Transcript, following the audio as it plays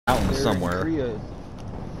Mountains somewhere. Korea,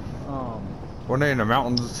 Weren't they in the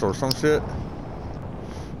mountains or some shit?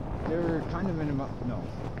 they were kind of in a no.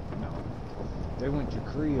 They went to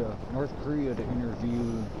Korea, North Korea, to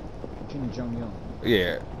interview Kim Jong-un.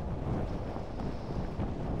 Yeah.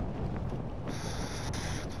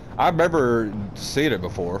 I remember seeing it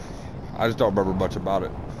before. I just don't remember much about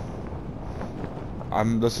it.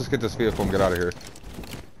 Let's just get this vehicle and get out of here.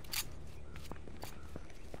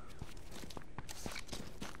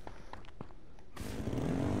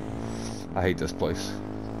 I hate this place.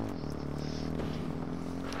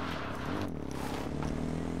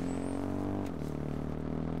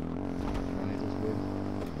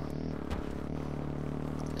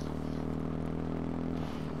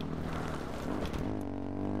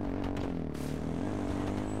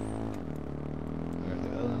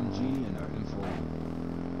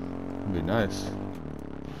 Be nice.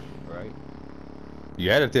 Right. You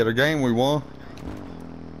had it the other game, we won.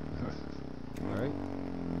 Right.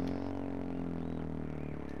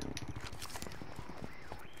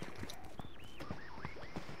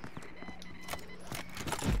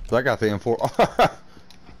 So I got the M4.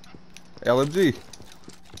 LMG.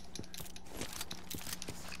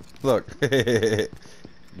 Look.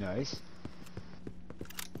 Nice.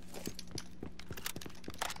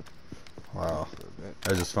 Wow.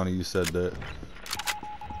 That's just funny you said that.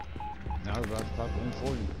 Now we're about to pop the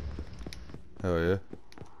M40. Hell yeah.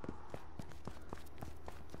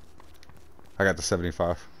 I got the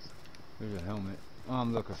 75. There's a helmet. Oh,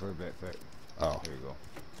 I'm looking for a backpack. Oh. There you go.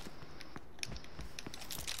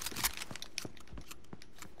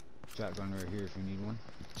 Shotgun right here if you need one.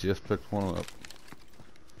 Just picked one up.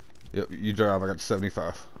 Yep, you drive, I got the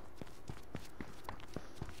 75.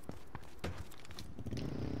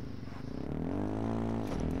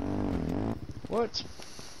 What?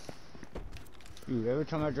 Dude, every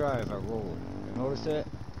time I drive, I roll. You notice that?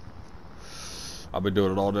 I've been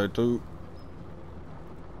doing it all day too.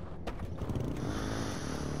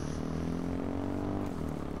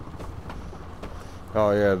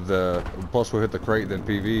 Oh yeah, plus we hit the crate then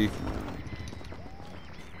PV.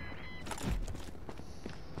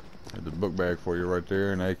 Had the book bag for you right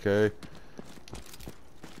there, an AK.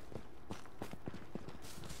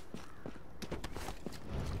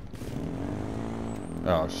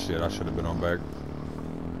 Oh shit, I should have been on back.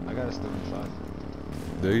 I got a 75.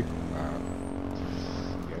 Do you?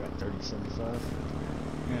 Yeah, I got 30, 75.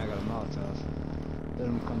 And I got a Molotov. Let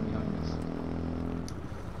them come behind us.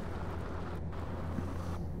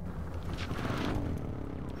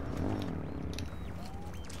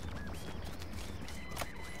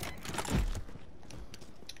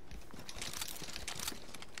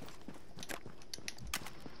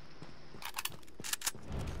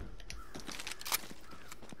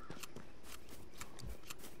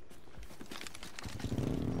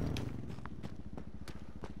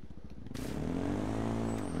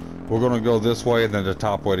 We're gonna go this way and then the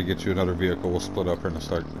top way to get you another vehicle. We'll split up here in a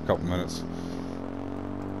couple minutes.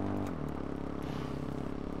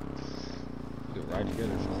 We could ride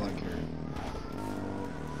together for all I care.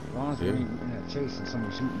 As long as we ain't in that chase and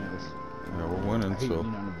somebody shooting at us. Yeah, we're winning, I hate so.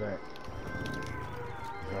 being on the back.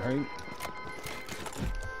 Right?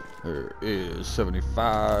 There is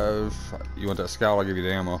 75. You want that scout? I'll give you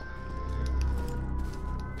the ammo.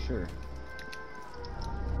 Sure.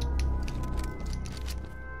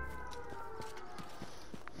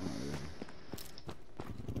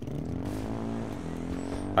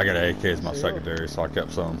 I got an AK as my secondary, so I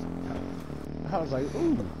kept some. I was like,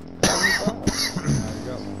 ooh. I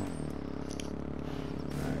got one.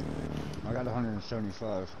 Alright. I got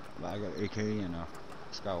 175, but I got AK and a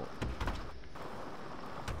scout.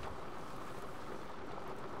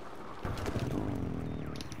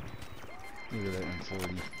 Look at that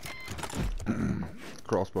M40.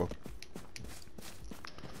 Crossbow.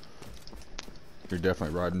 You're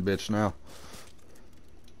definitely riding bitch now.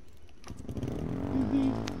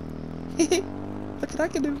 Look what I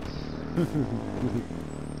can do.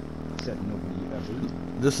 Said nobody ever.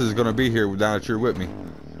 This is gonna be here now that you're with me.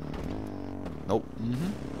 Nope.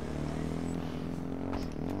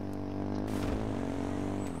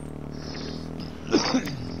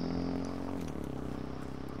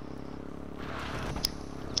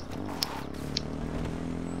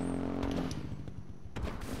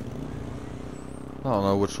 I don't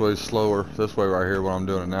know which way's slower. This way right here, what I'm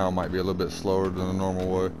doing it now, might be a little bit slower than the normal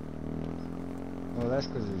way. Well, that's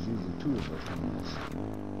because there's usually two of us on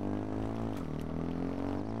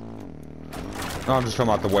this. No, I'm just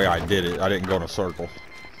talking about the way I did it. I didn't go in a circle.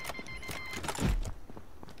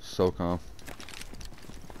 So calm.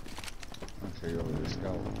 I'll show you over this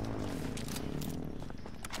scout.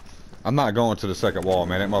 I'm not going to the second wall,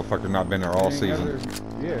 man. That motherfucker not been there all It ain't season.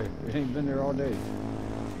 yeah, it ain't been there all day.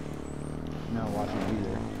 Now watch me be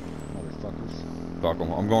there, motherfuckers. Fuck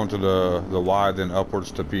 'em. I'm going to the Y, then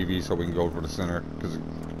upwards to PV so we can go for the center, because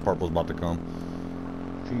purple's about to come.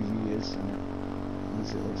 PV is center. At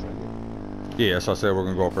least it looks like it. Yeah, so I said we're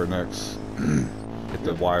gonna go for it next. Hit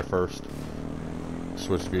the Y first.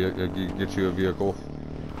 Switch vehicle, get you a vehicle.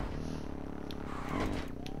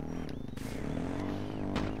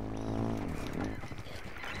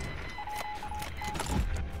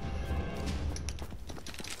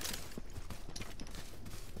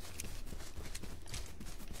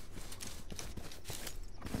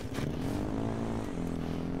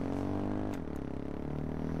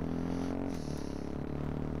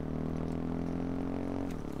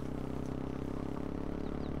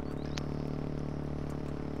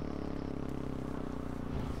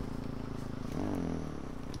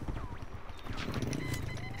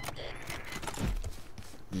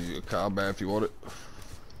 You a cow bag if you want it.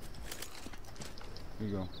 Here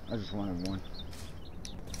you go. I just wanted one.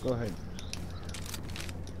 Go ahead.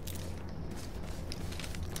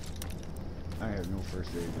 I have no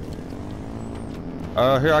first aid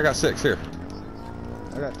though. Here, I got 6 here.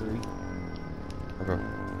 I got 3. Okay.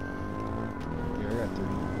 Yeah, I got 3.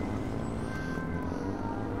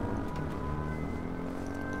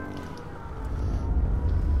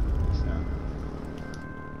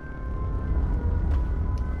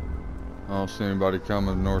 I don't see anybody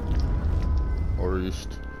coming north or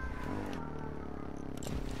east.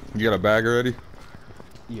 You got a bag already?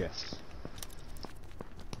 Yes.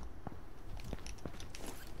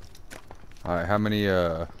 Alright, how many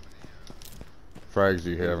frags do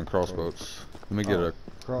you have in crossbows? Let me get a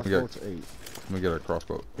crossbows 8. Let me get a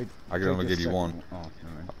crossbow. I can only give you one. Oh,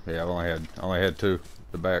 never mind. Yeah, I only had 2.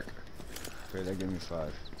 The back. Okay, that gave me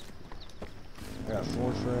 5. I got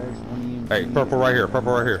 4 frags, 1 EMP. Hey, purple right here,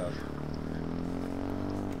 purple right here.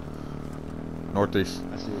 Northeast.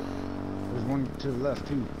 I see it. There's one to the left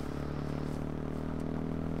too.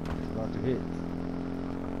 It's about to hit.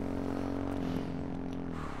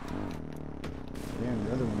 Damn,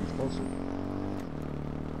 the other one was closer.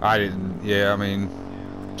 I didn't. Yeah, I mean,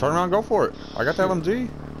 turn around, go for it. I got the LMG.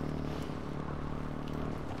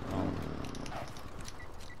 Oh.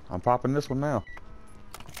 I'm popping this one now.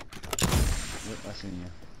 Yep, I seen you.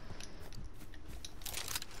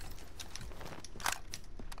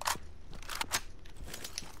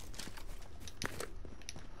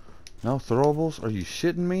 No throwables? Are you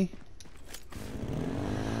shitting me?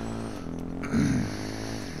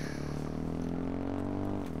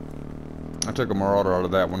 I took a Marauder out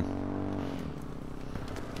of that one.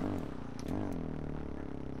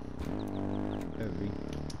 Heavy.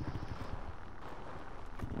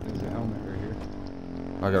 There's a helmet right here.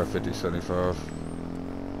 I got a 50-75.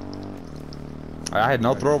 I had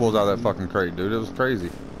no throwables out of that fucking crate, dude. It was crazy.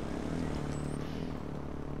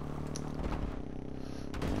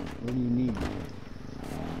 What do you need?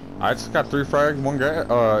 I just got 3 frags, 1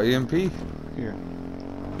 EMP. Here.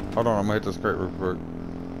 Hold on, I'm gonna hit this crate real quick.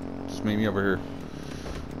 Just meet me over here.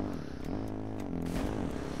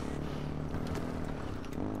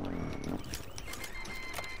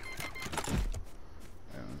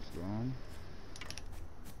 That one's gone.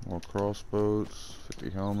 More crossbows,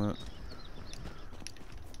 50 helmet.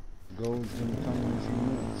 Gold's gonna come in a few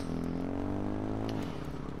minutes.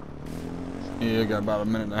 Yeah, got about a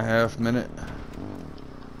minute and a half. Where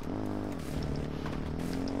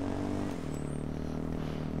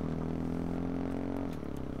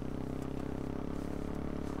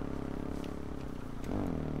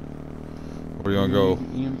you gonna go?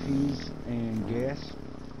 EMPs and gas.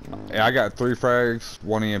 Yeah, I got 3 frags,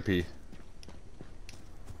 1 EMP.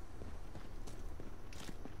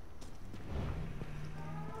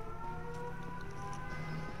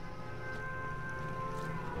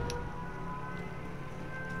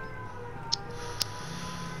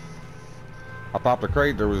 I popped a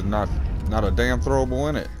crate, there was not a damn throwable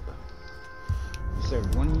in it. You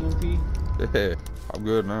said 1 EMP? Yeah, I'm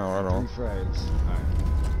good now, right on. 3 frags. Alright.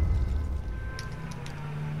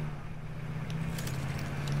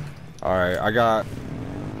 Alright, I got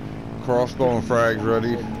crossbow and frags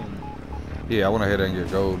ready. Yeah, I went ahead and get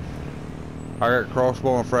gold. I got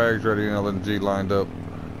crossbow and frags ready and LNG lined up.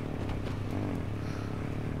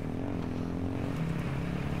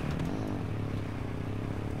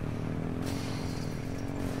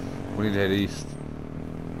 We need to head east,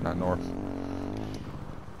 not north.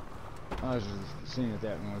 I was just seeing if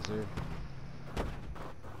that one was there.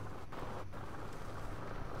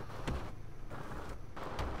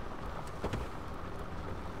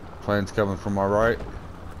 Plane's coming from my right.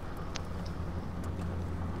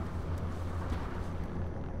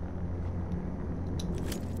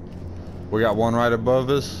 We got one right above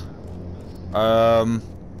us.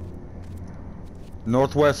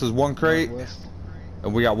 Northwest is one crate. Northwest.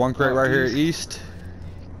 And we got one crate right here East. east.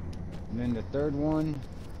 And then the third one.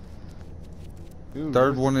 Ooh,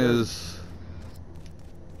 Third where's one the third? is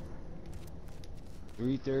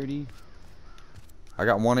 330. I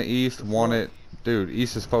got one at east, one at dude,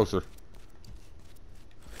 east is closer.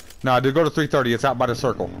 No, dude, go to 330, it's out by the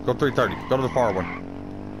circle. Go 330. Go to the far one.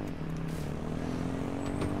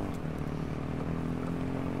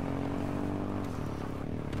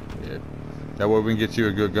 Yeah. That way we can get you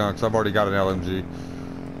a good gun, because I've already got an LMG.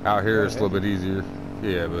 Out here it's a little bit easier.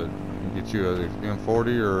 Yeah, but we can get you a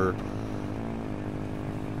M40 or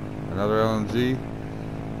another LMG.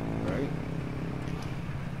 Right.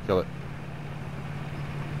 Kill it.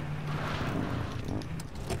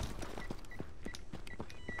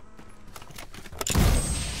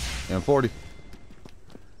 M40.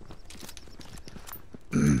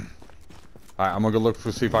 Alright, I'm gonna go look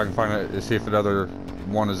for see if I can find it, see if another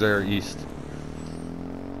one is there east.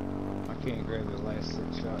 I can't grab the last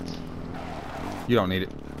 6 shots. You don't need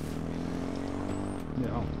it.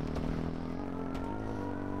 No.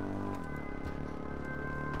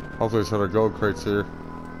 Hopefully there's other gold crates here.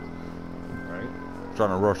 Right.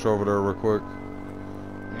 Trying to rush over there real quick.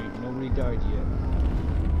 Ain't nobody died yet.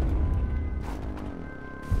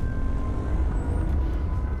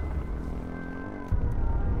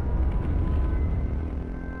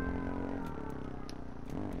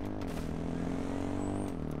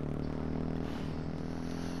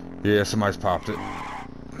 Yeah, somebody's popped it.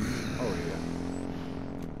 Oh yeah.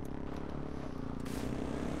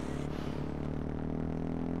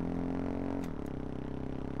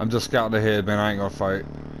 I'm just scouting ahead, man. I ain't gonna fight.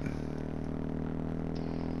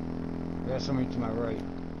 There's somebody to my right.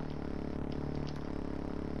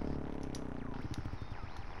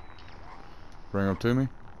 Bring them to me.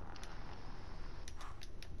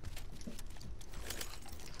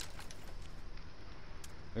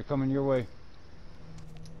 They're coming your way.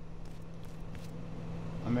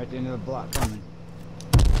 I'm at the end of the block coming.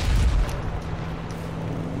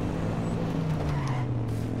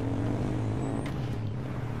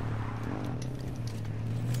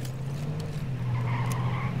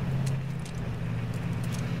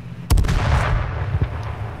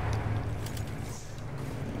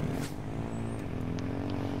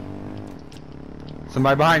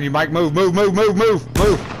 Somebody behind you, Mike. Move, move, move, move, move,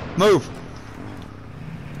 move, move.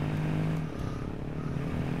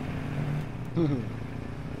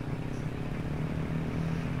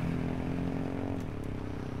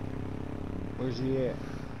 Where's he at?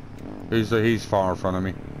 He's far in front of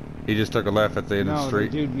me. He just took a left at the end of the No, the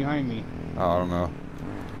street. dude behind me. Oh, I don't know.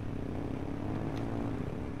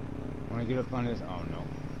 When I get up on this, oh no.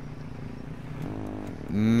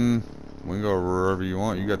 We can go wherever you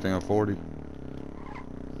want. You got the M40.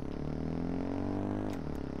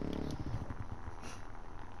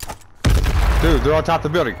 Dude, they're on top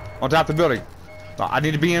of the building. On top of the building. I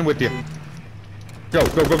need to be in with you. Go,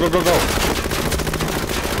 go, go, go, go, go.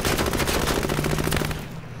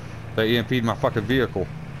 They EMP'd my fucking vehicle.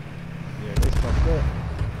 Yeah, they fucked up.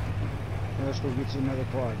 Let's go get you another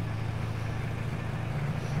quad.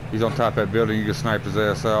 He's on top of that building. You can snipe his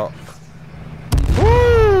ass out.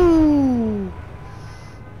 Woo!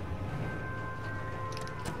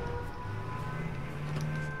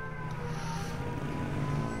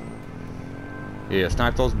 Yeah,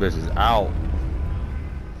 snipe those bitches out.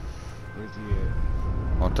 Where's he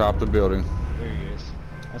at? On top of the building. There he is.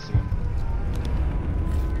 I see him.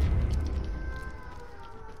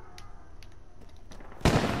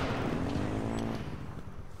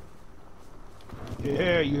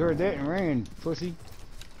 Yeah, you heard that and ran, pussy.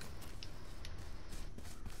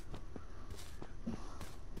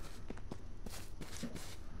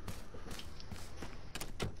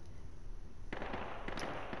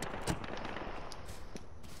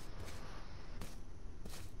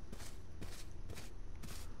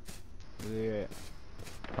 Yeah.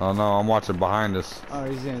 Oh no, I'm watching behind us. Oh,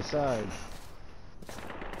 he's inside.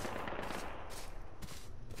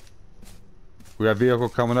 We got a vehicle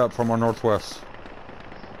coming up from our northwest.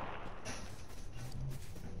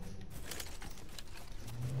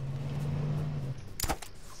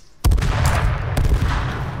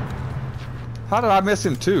 How did I miss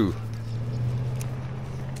him too?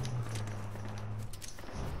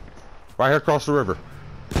 Right here across the river.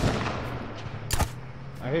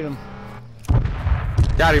 I hit him.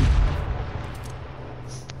 Got him.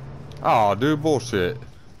 Oh, dude, bullshit.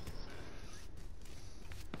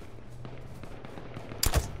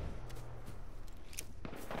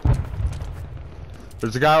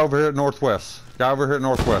 There's a guy over here at northwest. Guy over here at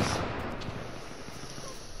northwest.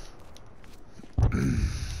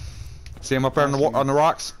 see him up there on the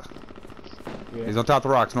rocks? Yeah. He's on top of the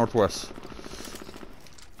rocks, northwest.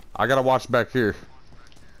 I gotta watch back here.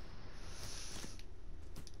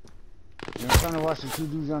 Yeah, I'm trying to watch the two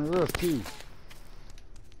dudes on the roof too.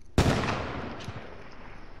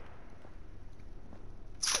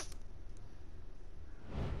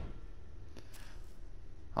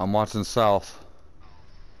 I'm watching south.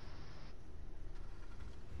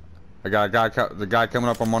 I got the guy coming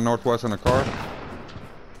up on my northwest in a car.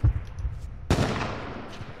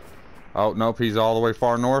 Oh, nope, he's all the way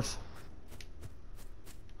far north.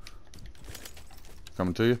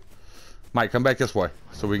 Coming to you. Mike, come back this way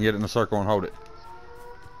so we can get in the circle and hold it.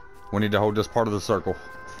 We need to hold this part of the circle.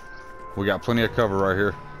 We got plenty of cover right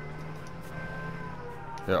here.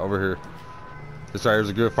 Yeah, over here. This right here's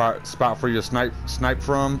a good spot for you to snipe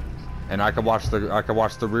from, and I can watch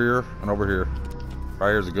the rear and over here. Right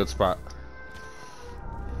here's a good spot.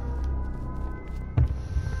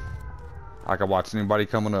 I can watch anybody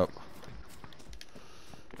coming up.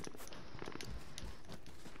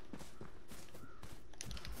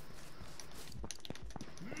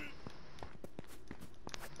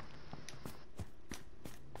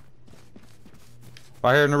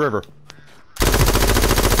 Right here in the river.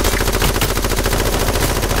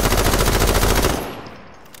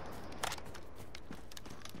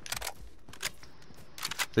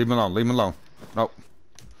 Leave him alone, leave him alone. Nope.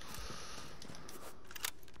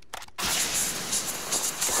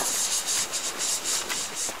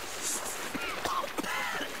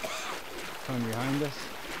 Coming behind us.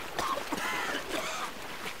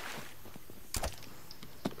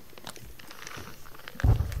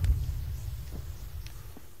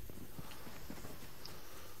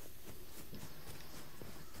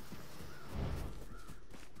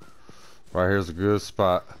 Right here's a good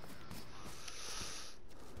spot.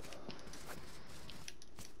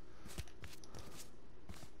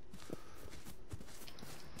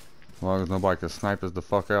 As long as nobody can snipe us the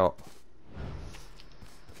fuck out.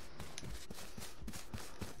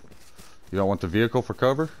 You don't want the vehicle for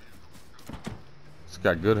cover? It's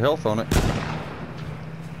got good health on it.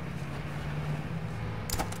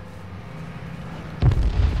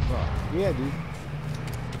 Well, yeah, dude.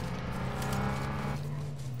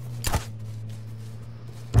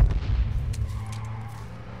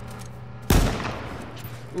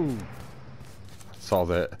 Ooh. Saw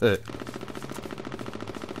that.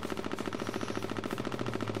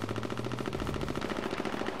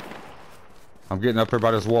 I'm getting up here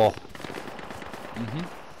by this wall.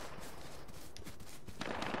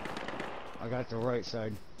 I got the right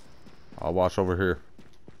side. I'll watch over here.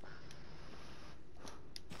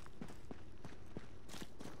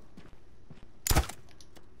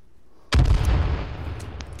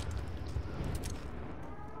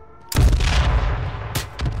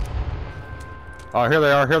 Oh, here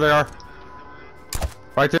they are, here they are.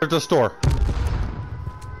 Right there at the store.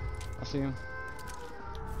 I see him.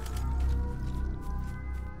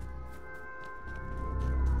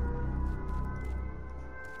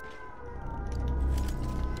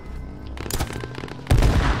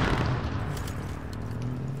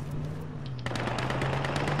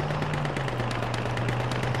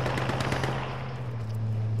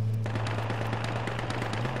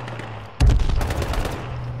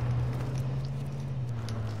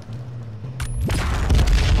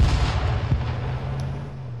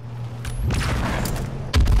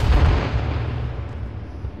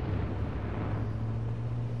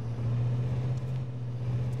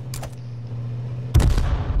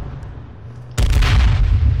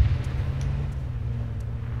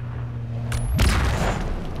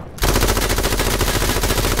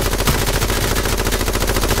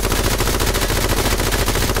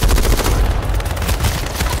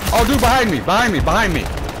 Oh, dude, behind me, behind me, behind me.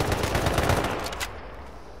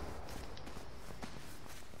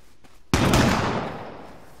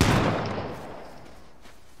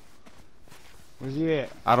 Where's he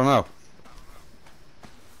at? I don't know.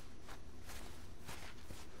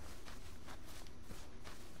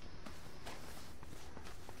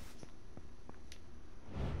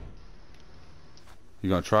 You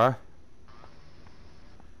gonna try?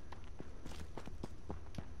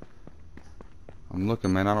 I'm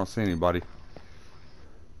looking, man. I don't see anybody.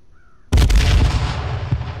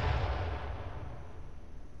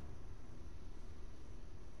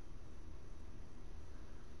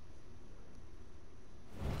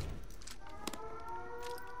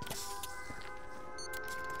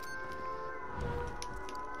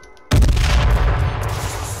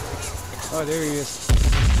 Oh, there he is.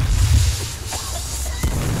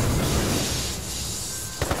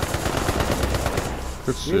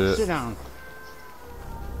 Good shit. Sit down.